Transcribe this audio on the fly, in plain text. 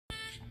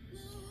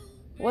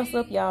What's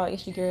up, y'all?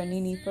 It's your girl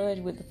Nene Fudge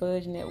with the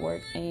Fudge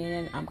Network,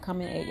 and I'm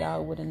coming at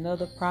y'all with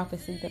another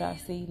prophecy that I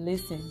see.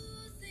 Listen,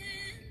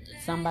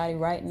 somebody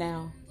right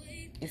now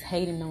is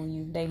hating on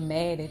you. They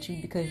mad at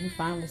you because you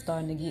finally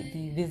starting to get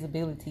the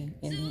visibility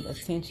and the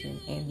attention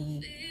and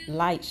the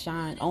light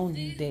shine on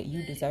you that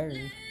you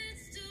deserve.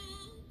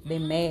 They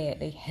mad.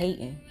 They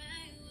hating.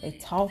 They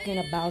talking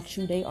about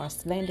you. They are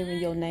slandering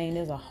your name.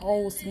 There's a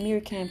whole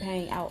smear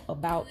campaign out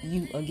about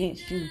you,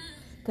 against you,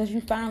 because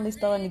you finally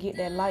starting to get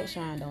that light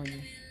shined on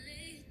you.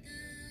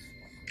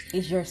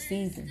 It's your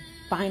season.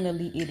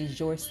 Finally, it is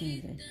your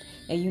season.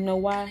 And you know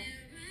why?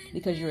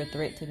 Because you're a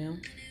threat to them.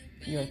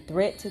 You're a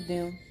threat to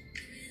them.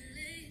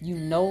 You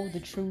know the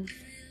truth.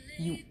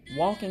 You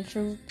walk in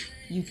truth.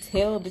 You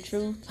tell the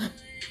truth.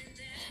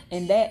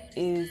 And that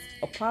is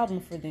a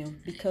problem for them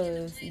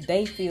because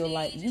they feel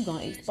like you're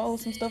going to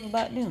expose some stuff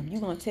about them.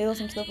 You're going to tell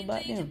some stuff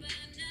about them.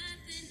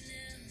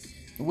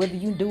 Whether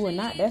you do or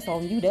not, that's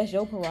on you. That's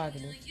your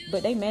prerogative.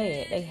 But they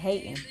mad. They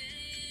hating.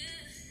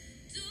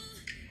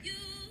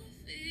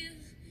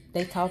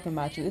 They talking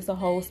about you. It's a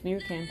whole smear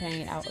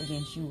campaign out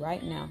against you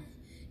right now.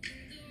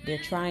 They're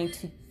trying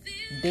to.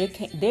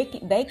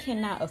 They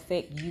cannot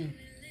affect you.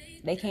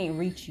 They can't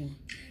reach you.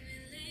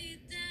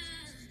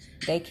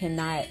 They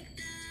cannot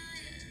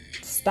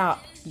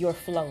stop your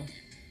flow.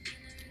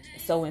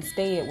 So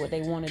instead, what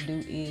they want to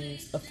do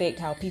is affect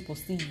how people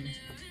see you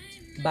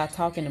by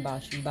talking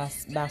about you, by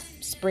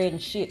spreading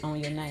shit on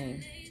your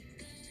name.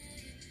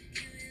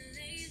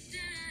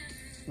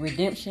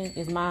 Redemption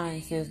is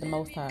mine, says the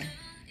Most High.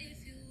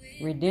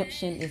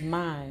 Redemption is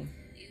mine.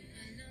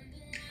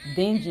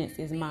 Vengeance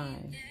is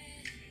mine.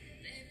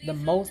 The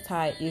Most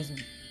High is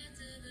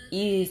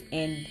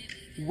and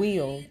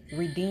will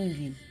redeem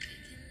you.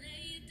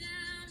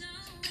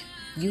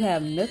 You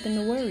have nothing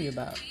to worry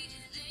about.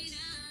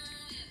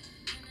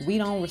 We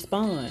don't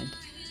respond.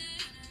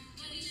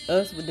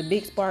 Us with the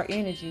big spark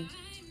energy,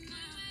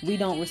 we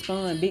don't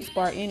respond. Big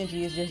spark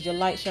energy is just your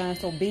light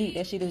shines so big.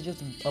 That shit is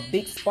just a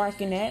big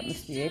spark in the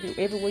atmosphere.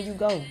 Everywhere you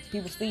go,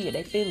 people see it.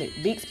 They feel it.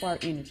 Big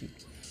spark energy.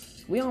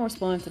 We don't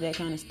respond to that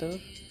kind of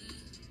stuff.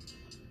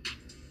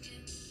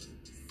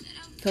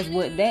 Because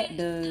what that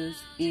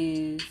does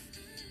is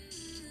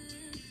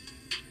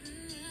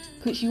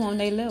puts you on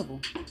their level.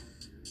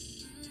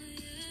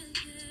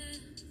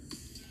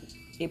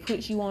 It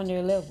puts you on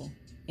their level.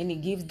 And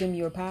it gives them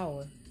your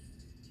power.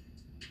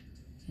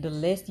 The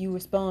less you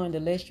respond, the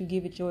less you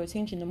give it your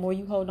attention, the more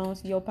you hold on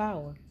to your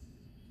power.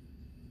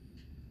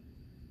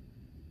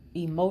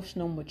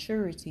 Emotional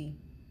maturity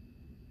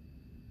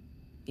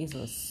is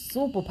a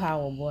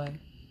superpower, boy.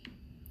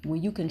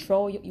 When you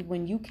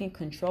can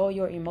control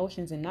your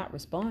emotions and not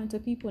respond to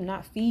people,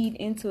 not feed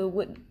into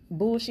what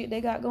bullshit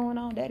they got going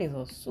on, that is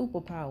a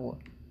superpower.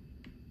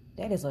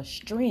 That is a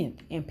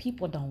strength. And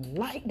people don't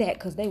like that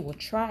because they will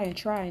try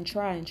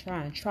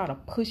to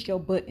push your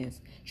buttons,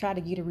 try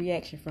to get a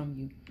reaction from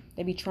you.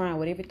 They be trying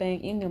with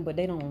everything in them, but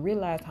they don't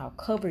realize how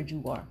covered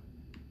you are.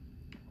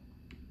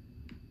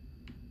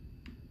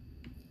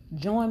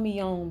 Join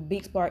me on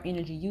Big Spark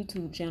Energy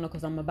YouTube channel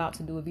because I'm about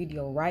to do a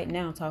video right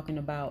now talking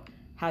about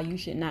how you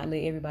should not let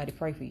everybody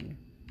pray for you.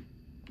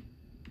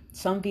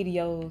 Some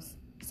videos,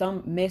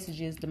 some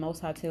messages the Most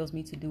High tells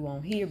me to do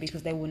on here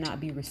because they will not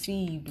be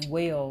received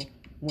well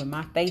when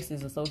my face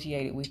is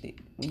associated with it.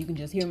 When you can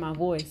just hear my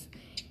voice,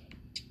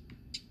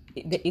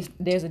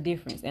 there's a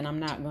difference. And I'm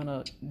not going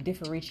to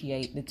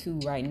differentiate the two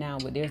right now,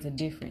 but there's a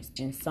difference.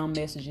 In some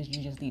messages,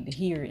 you just need to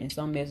hear it. In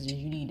some messages,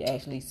 you need to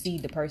actually see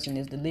the person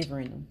that's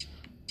delivering them.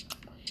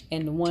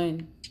 And the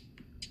one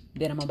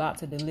that I'm about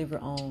to deliver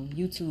on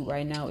YouTube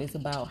right now is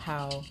about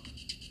how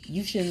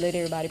you shouldn't let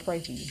everybody pray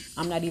for you.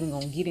 I'm not even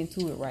going to get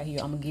into it right here.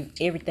 I'm going to give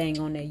everything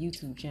on that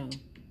YouTube channel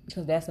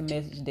because that's a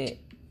message that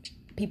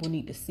people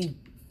need to see.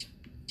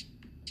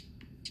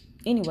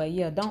 Anyway,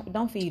 yeah,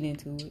 don't feed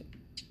into it.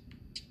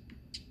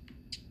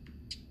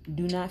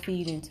 Do not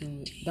feed into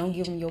it. Don't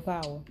give them your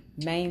power.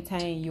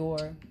 Maintain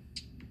your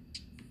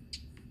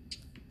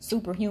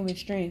superhuman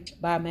strength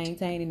by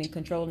maintaining and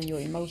controlling your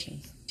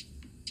emotions.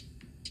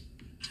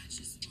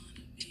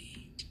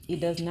 It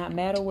does not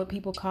matter what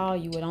people call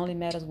you. It only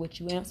matters what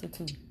you answer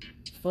to.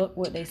 Fuck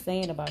what they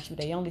saying about you.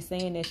 They only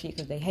saying that shit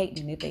because they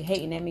hating. If they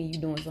hating, that means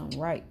you doing something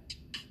right.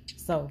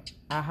 So,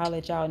 I'll holler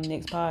at y'all in the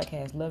next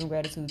podcast. Love and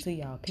gratitude to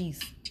y'all.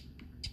 Peace.